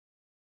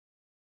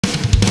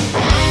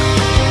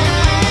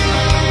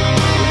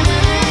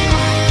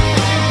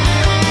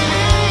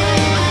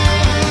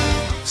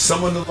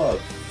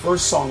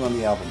first song on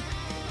the album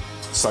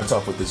starts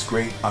off with this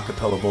great a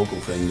cappella vocal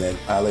thing that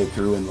Ale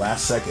threw in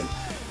last second.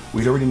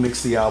 We'd already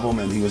mixed the album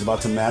and he was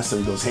about to master.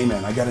 He goes, "Hey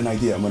man, I got an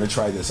idea. I'm gonna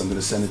try this. I'm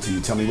gonna send it to you.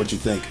 Tell me what you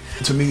think."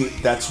 To me,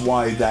 that's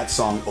why that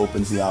song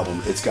opens the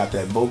album. It's got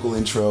that vocal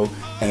intro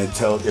and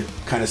it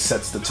kind of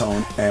sets the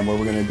tone and where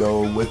we're gonna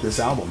go with this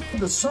album.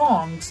 The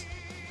songs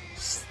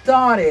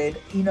started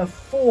in a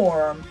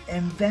form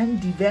and then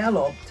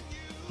developed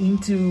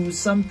into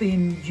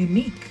something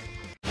unique.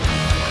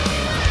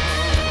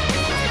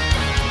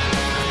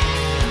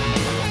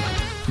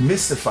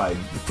 Mystified.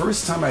 The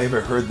first time I ever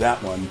heard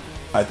that one,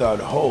 I thought,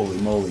 holy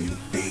moly,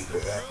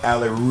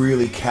 Ale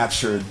really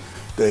captured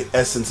the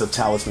essence of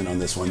Talisman on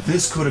this one.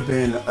 This could have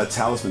been a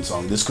Talisman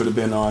song. This could have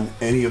been on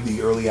any of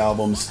the early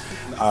albums.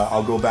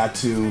 I'll go back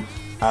to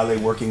Ale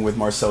working with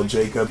Marcel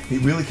Jacob. He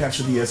really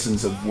captured the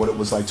essence of what it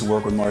was like to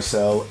work with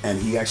Marcel,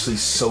 and he actually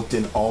soaked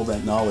in all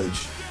that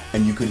knowledge,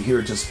 and you could hear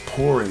it just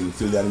pouring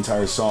through that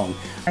entire song.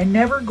 I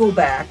never go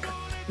back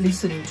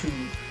listening to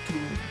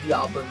the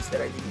albums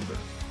that I deliver.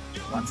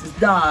 Once it's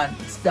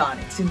done,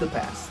 it's in the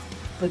past.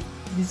 But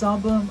this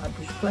album, I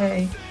push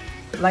play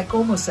like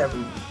almost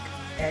every week,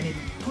 and it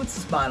puts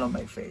a smile on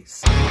my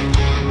face.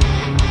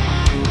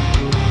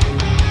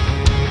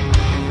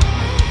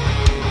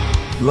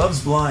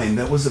 Love's Blind,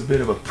 that was a bit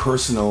of a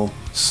personal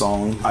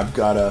song. I've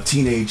got a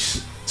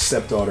teenage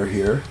stepdaughter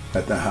here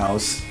at the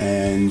house,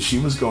 and she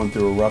was going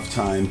through a rough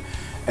time,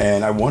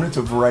 and I wanted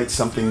to write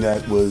something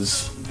that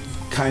was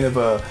kind of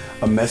a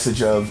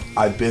message of,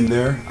 I've been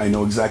there, I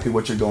know exactly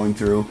what you're going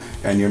through,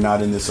 and you're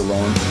not in this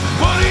alone.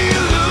 What are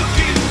you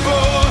looking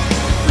for?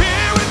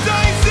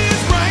 Paradise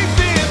is right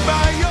there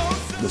by your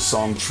side. The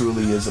song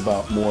truly is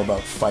more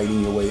about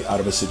fighting your way out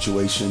of a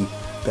situation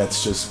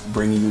that's just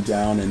bringing you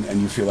down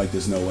and you feel like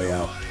there's no way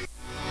out.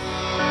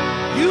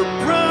 You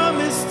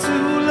promised to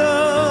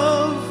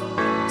love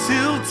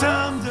till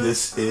time.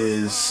 This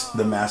is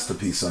the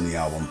masterpiece on the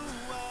album.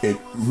 It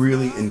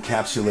really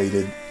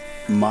encapsulated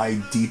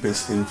my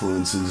deepest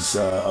influences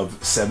of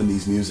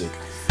 70s music.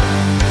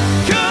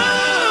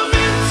 Come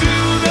into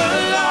the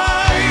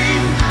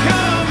light,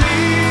 come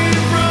in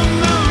from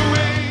the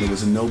rain. It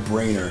was a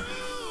no-brainer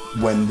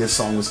when this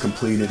song was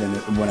completed and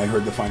when I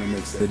heard the final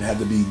mix that it had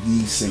to be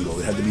the single.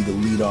 It had to be the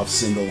lead-off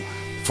single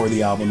for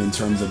the album in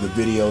terms of the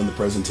video and the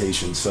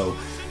presentation. So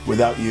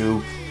Without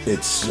You,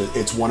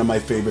 it's one of my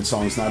favorite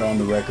songs, not on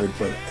the record,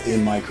 but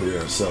in my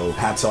career. So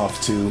hats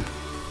off to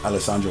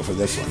Alessandro for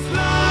this one.